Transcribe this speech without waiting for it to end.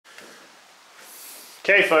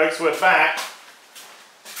Okay folks, we're back,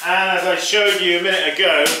 and as I showed you a minute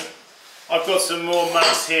ago, I've got some more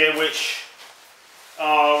mugs here which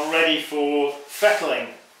are ready for fettling.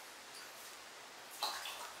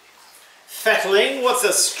 Fettling? What's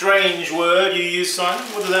a strange word you use, Simon?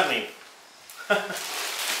 What does that mean?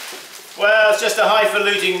 Well, it's just a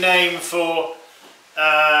highfalutin name for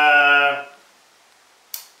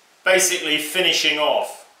basically finishing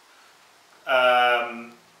off.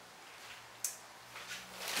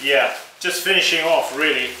 Yeah, just finishing off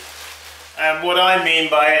really. And what I mean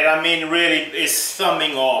by it, I mean really is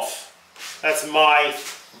thumbing off. That's what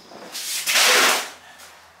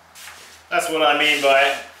I mean by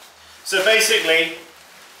it. So basically,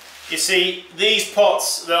 you see, these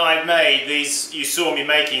pots that I've made, these you saw me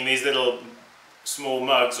making, these little small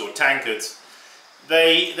mugs or tankards,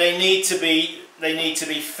 they need to be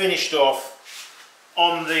finished off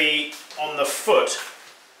on the foot.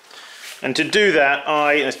 And to do that,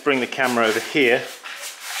 let's bring the camera over here,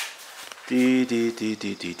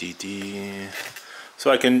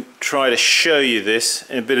 so I can try to show you this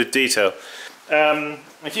in a bit of detail.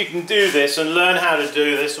 If you can do this and learn how to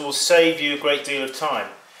do this, it will save you a great deal of time.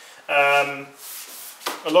 A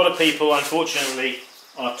lot of people, unfortunately,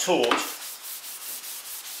 are taught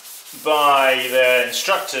by their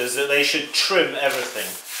instructors that they should trim everything.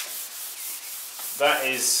 That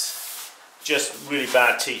is just really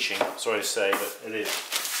bad teaching, sorry to say, but it is.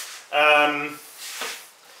 At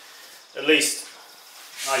least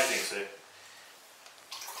I think so.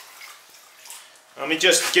 Let me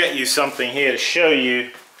just get you something here to show you.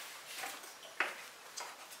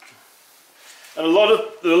 And a lot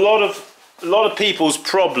of people's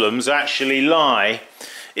problems actually lie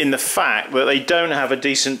in the fact that they don't have a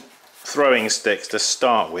decent throwing stick to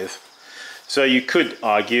start with. So you could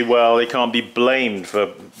argue, well, they can't be blamed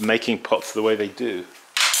for making pots the way they do.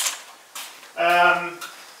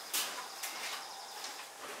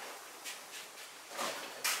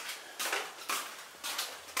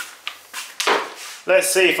 Let's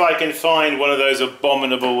see if I can find one of those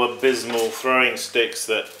abominable, abysmal throwing sticks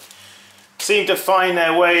that seem to find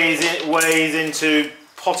their ways into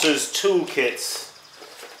potters' toolkits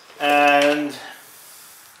and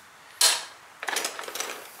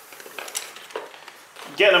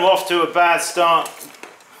get them off to a bad start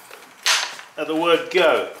at the word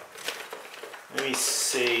go. Let me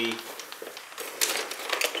see.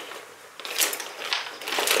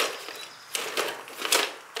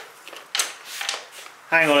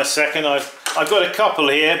 Hang on a second, I've got a couple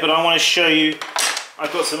here, but I want to show you,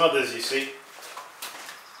 I've got some others, you see.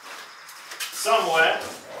 Somewhere.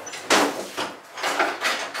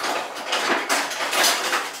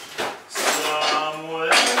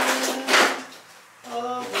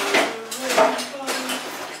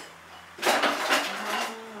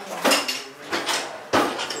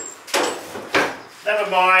 Never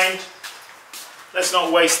mind, let's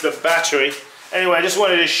not waste the battery. Anyway, I just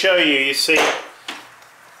wanted to show you, you see.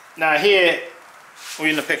 Now here, are we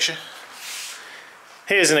in the picture?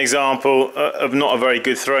 Here's an example of not a very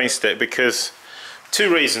good throwing stick because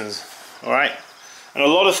two reasons, alright? And a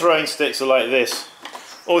lot of throwing sticks are like this.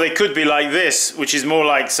 Or they could be like this, which is more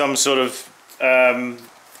like some sort of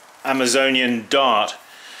Amazonian dart.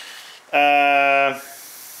 I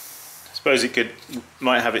suppose it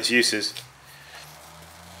might have its uses.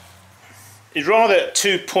 It's rather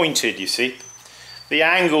too pointed, you see. The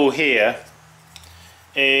angle here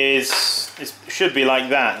should be like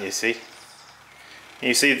that, you see.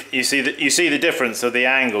 You see the difference of the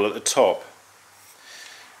angle at the top.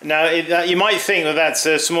 Now you might think that that's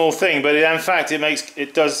a small thing, but in fact it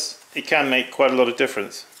can make quite a lot of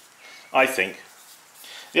difference, I think.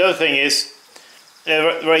 The other thing is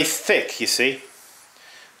they're very thick, you see,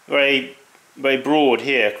 very broad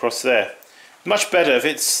here across there. Much better if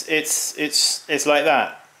it's like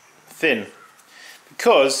that, thin,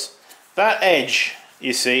 because that edge,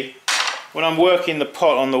 you see, when I'm working the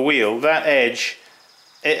pot on the wheel, that edge,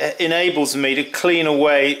 it enables me to clean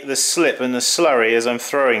away the slip and the slurry as I'm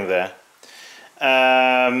throwing there,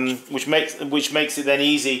 which makes it then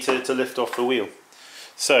easy to lift off the wheel.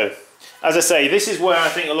 So, as I say, this is where I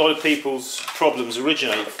think a lot of people's problems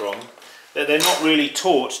originate from, that they're not really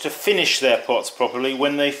taught to finish their pots properly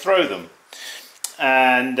when they throw them.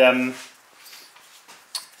 And the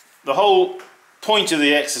whole point of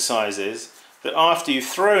the exercise is that after you've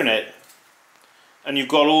thrown it and you've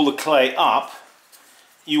got all the clay up,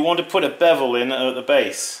 you want to put a bevel in at the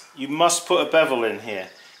base. You must put a bevel in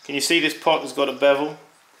here. Can you see this pot has got a bevel?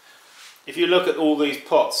 If you look at all these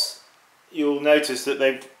pots, you'll notice that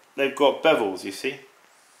they've got bevels, you see.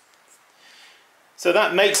 So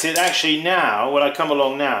that makes it actually now, when I come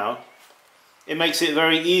along now, it makes it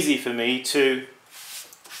very easy for me to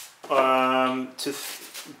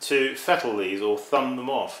fettle these or thumb them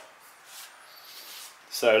off.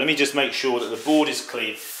 So let me just make sure that the board is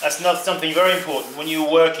clean. That's not something very important when you're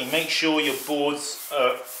working. Make sure your boards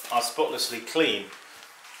are spotlessly clean.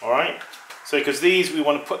 All right. So because these, we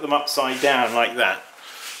want to put them upside down like that.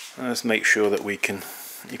 Let's make sure that you can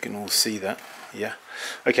all see that. Yeah.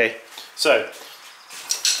 Okay. So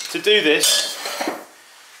to do this,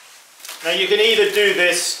 now you can either do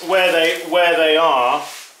this where they are,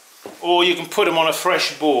 or you can put them on a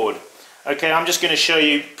fresh board. Okay. I'm just going to show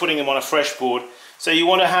you putting them on a fresh board. So you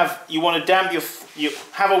want to damp you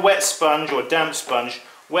have a wet sponge or damp sponge,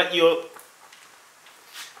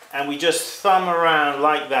 and we just thumb around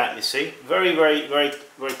like that, you see, very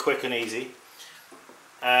quick and easy.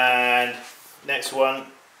 And next one,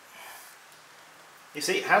 you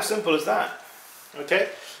see how simple is that? Okay,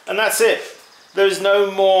 and that's it. There's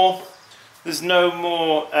no more to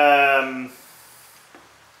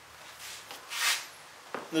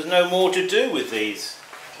do with these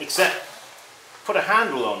except put a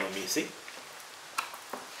handle on them, you see.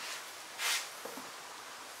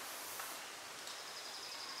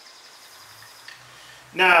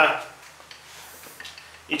 Now,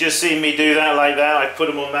 you just see me do that like that. I put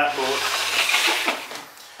them on that board.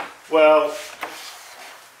 Well,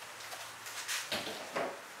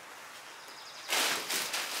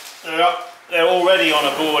 they're already on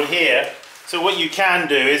a board here. So what you can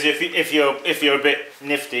do is, if you're a bit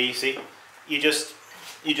nifty, you see, you just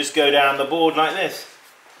go down the board like this.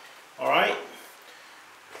 All right.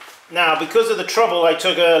 Now, because of the trouble I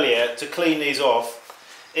took earlier to clean these off,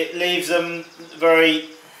 it leaves them very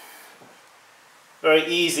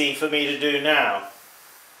easy for me to do now.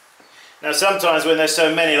 Now, sometimes when there's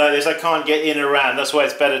so many like this, I can't get in and around. That's why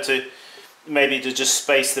it's better to maybe to just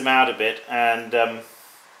space them out a bit. And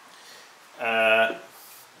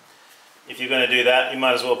if you're going to do that, you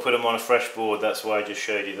might as well put them on a fresh board. That's why I just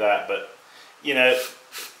showed you that. But you know,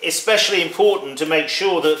 especially important to make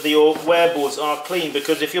sure that your wear boards are clean,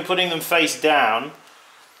 because if you're putting them face down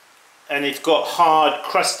and it's got hard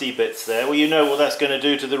crusty bits there, well, you know what that's going to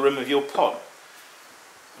do to the rim of your pot.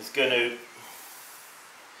 It's going to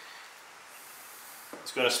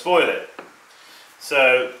spoil it.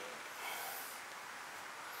 So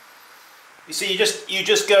you see, you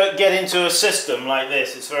just get into a system like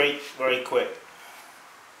this. It's very quick.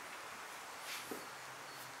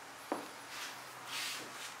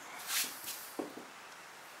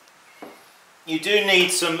 You do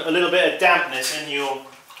need a little bit of dampness in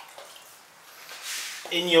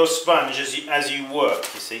your sponge as you work,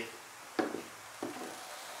 you see.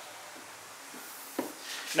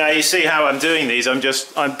 Now you see how I'm doing these. I'm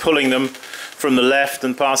pulling them from the left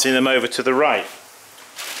and passing them over to the right.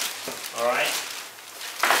 All right.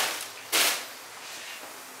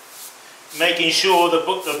 Making sure the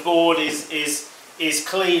board is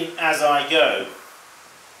clean as I go.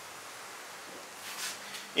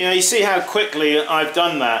 You know, you see how quickly I've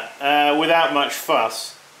done that without much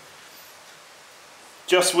fuss.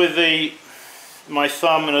 Just with my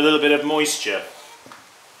thumb and a little bit of moisture.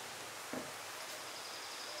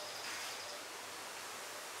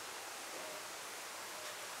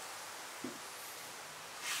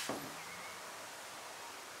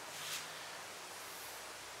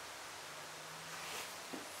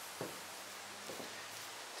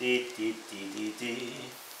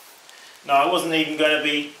 Now, I wasn't even going to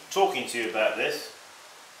be talking to you about this,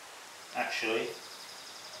 actually,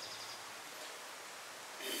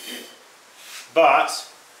 but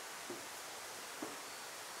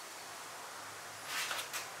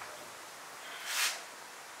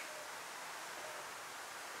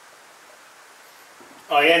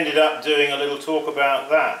I ended up doing a little talk about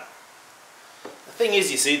that. The thing is,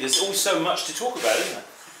 you see, there's always so much to talk about, isn't there?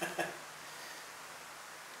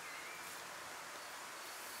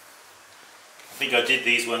 I think I did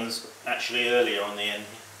these ones actually earlier on the end.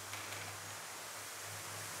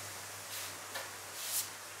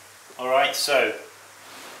 Alright, so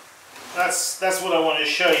that's what I wanted to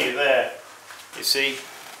show you there, you see.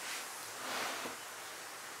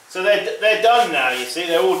 So they're done now, you see,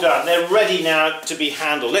 they're all done. They're ready now to be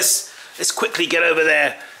handled. Let's quickly get over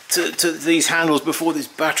there to these handles before this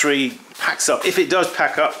battery packs up. If it does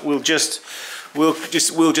pack up, we'll just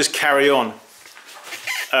carry on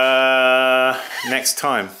next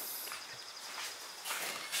time.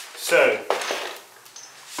 So,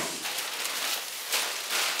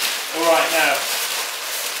 alright, now,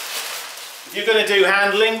 if you're going to do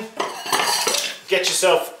handling, get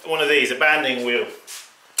yourself one of these, a banding wheel.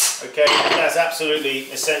 Okay, that's absolutely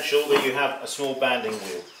essential that you have a small banding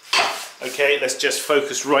wheel. Okay, let's just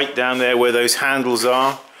focus right down there where those handles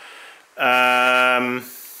are. Right.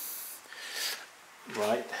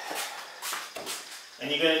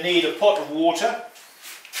 And you're going to need a pot of water.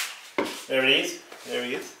 There it is. There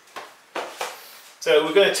he is. So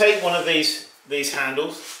we're going to take one of these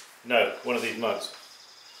handles. No, one of these mugs.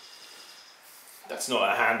 That's not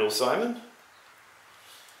a handle, Simon.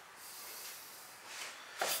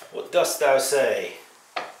 What dost thou say?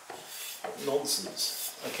 Nonsense.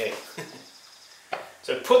 Okay.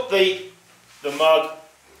 So put the mug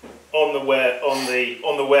on the wear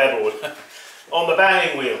board, on the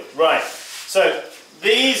banging wheel. Right. So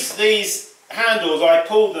these handles, I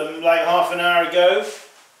pulled them like half an hour ago,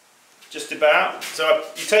 just about. So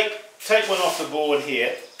you take one off the board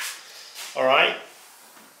here. All right.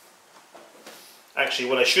 Actually,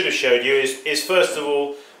 what I should have showed you is first of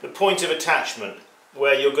all the point of attachment,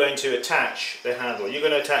 where you're going to attach the handle. You're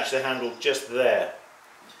going to attach the handle just there.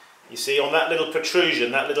 You see, on that little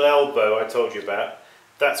protrusion, that little elbow I told you about,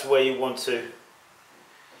 that's where you want to.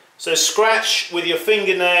 So scratch with your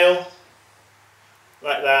fingernail,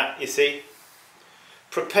 like that, you see.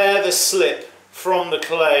 Prepare the slip from the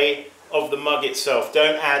clay of the mug itself.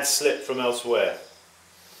 Don't add slip from elsewhere.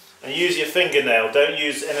 And use your fingernail, don't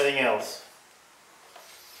use anything else.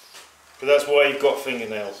 But that's why you've got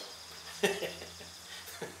fingernails.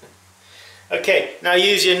 Okay, now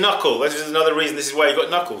use your knuckle. This is another reason this is why you've got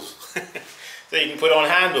knuckles. So you can put on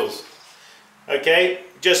handles. Okay,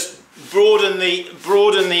 just broaden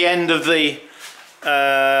the end of the.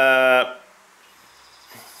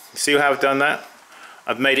 See how I've done that?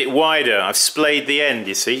 I've made it wider. I've splayed the end.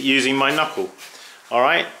 You see, using my knuckle. All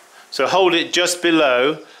right. So hold it just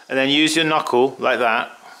below, and then use your knuckle like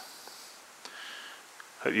that.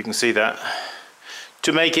 Hope you can see that.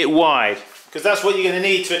 To make it wide, because that's what you're going to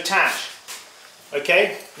need to attach.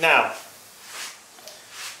 Okay, now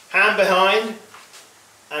hand behind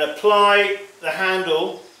and apply the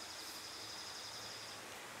handle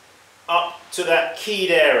up to that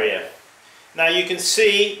keyed area. Now you can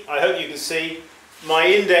see, I hope you can see, my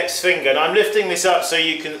index finger, and I'm lifting this up so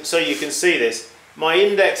you can see this. My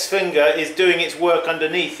index finger is doing its work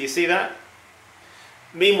underneath. You see that?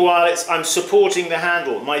 Meanwhile, I'm supporting the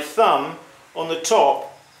handle. My thumb on the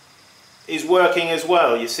top is working as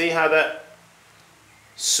well. You see how that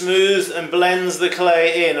smooths and blends the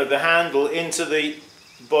clay in of the handle into the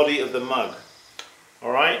body of the mug.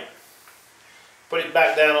 Alright? Put it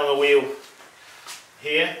back down on the wheel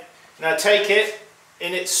here. Now take it,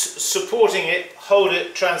 in its supporting it, hold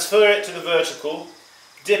it, transfer it to the vertical,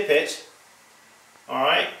 dip it,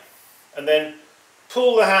 alright? And then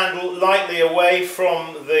pull the handle lightly away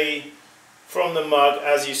from the mug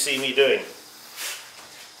as you see me doing.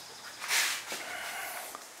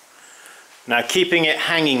 Now keeping it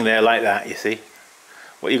hanging there like that, you see,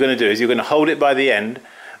 what you're going to do is you're going to hold it by the end,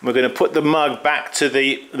 and we're going to put the mug back to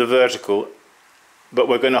the vertical, but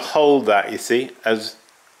we're going to hold that, you see, as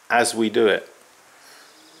we do it.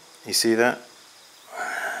 You see that?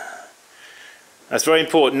 That's very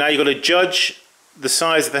important. Now you've got to judge the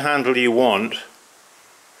size of the handle you want.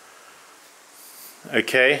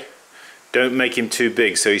 Okay, don't make him too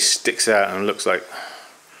big so he sticks out and looks like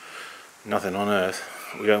nothing on earth.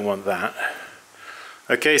 We don't want that.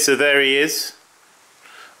 Okay, so there he is.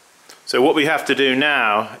 So what we have to do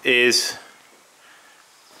now is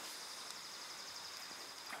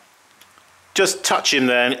just touch him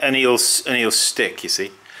there and he'll stick, you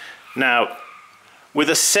see. Now with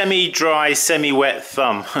a semi-dry, semi-wet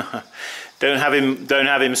thumb. Don't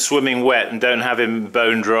have him swimming wet and don't have him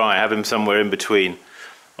bone dry. Have him somewhere in between.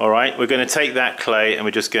 All right, we're going to take that clay and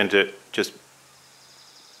we're just going to just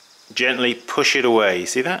gently push it away. You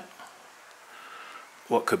see that?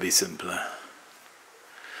 What could be simpler?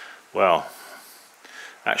 Well,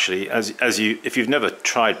 actually, if you've never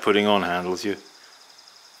tried putting on handles,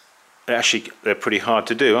 they're pretty hard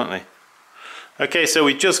to do, aren't they? Okay, so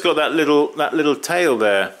we just got that little tail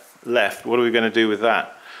there left. What are we going to do with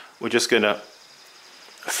that? We're just going to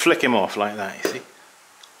flick him off like that, you see?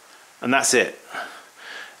 And that's it.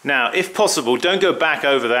 Now, if possible, don't go back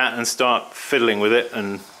over that and start fiddling with it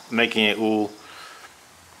and making it all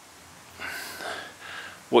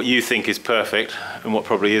what you think is perfect and what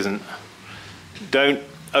probably isn't. Don't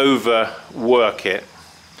overwork it.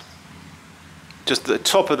 Just the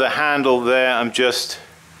top of the handle there, I'm just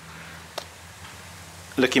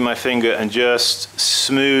licking my finger and just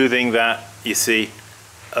smoothing that, you see,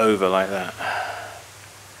 over like that.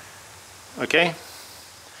 Okay?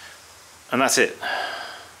 And that's it.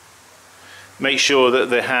 Make sure that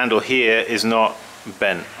the handle here is not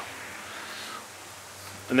bent.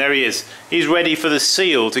 And there he is. He's ready for the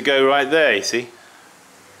seal to go right there, you see.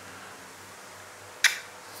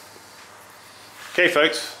 Okay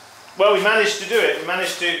folks, well we managed to do it, we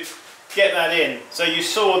managed to get that in. So you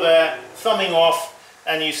saw the thumbing off,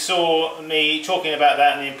 and you saw me talking about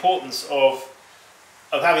that and the importance of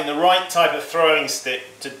having the right type of throwing stick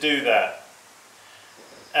to do that.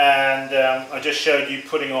 And I just showed you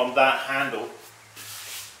putting on that handle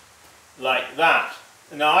like that.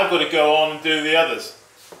 Now I've got to go on and do the others.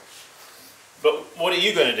 But what are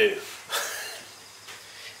you going to do?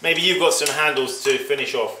 Maybe you've got some handles to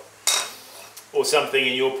finish off or something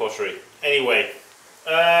in your pottery. Anyway,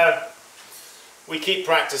 we keep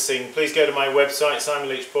practicing. Please go to my website,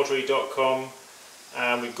 simonleachpottery.com,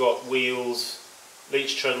 and we've got wheels,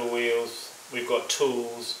 leach treadle wheels, we've got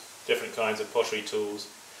tools, different kinds of pottery tools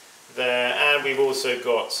there, and we've also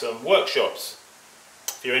got some workshops.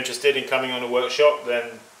 If you're interested in coming on a workshop,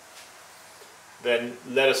 then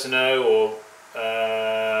let us know, or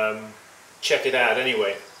check it out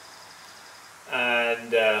anyway.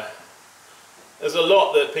 And there's a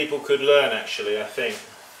lot that people could learn actually, I think,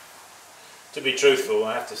 to be truthful,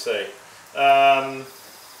 I have to say.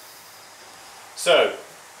 So,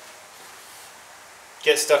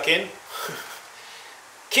 get stuck in.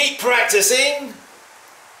 Keep practicing.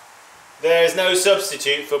 There is no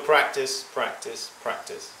substitute for practice, practice,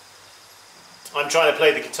 practice. I'm trying to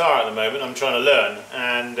play the guitar at the moment, I'm trying to learn,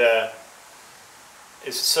 and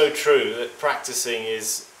it's so true that practicing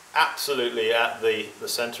is absolutely at the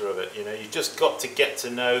centre of it. You know, you've just got to get to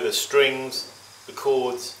know the strings, the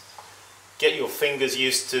chords, get your fingers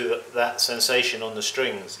used to that sensation on the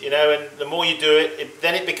strings, you know, and the more you do it,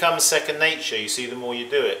 then it becomes second nature, you see, the more you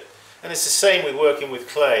do it. And it's the same with working with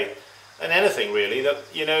clay and anything really, that,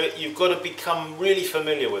 you know, you've got to become really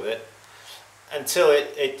familiar with it until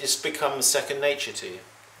it just becomes second nature to you.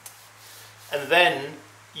 And then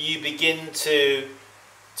you begin to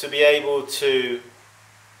be able to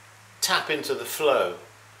tap into the flow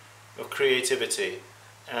of creativity,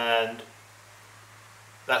 and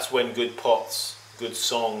that's when good pots, good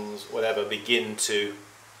songs, whatever, begin to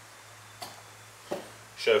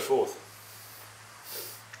show forth.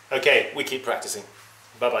 Okay, we keep practicing.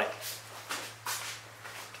 Bye bye.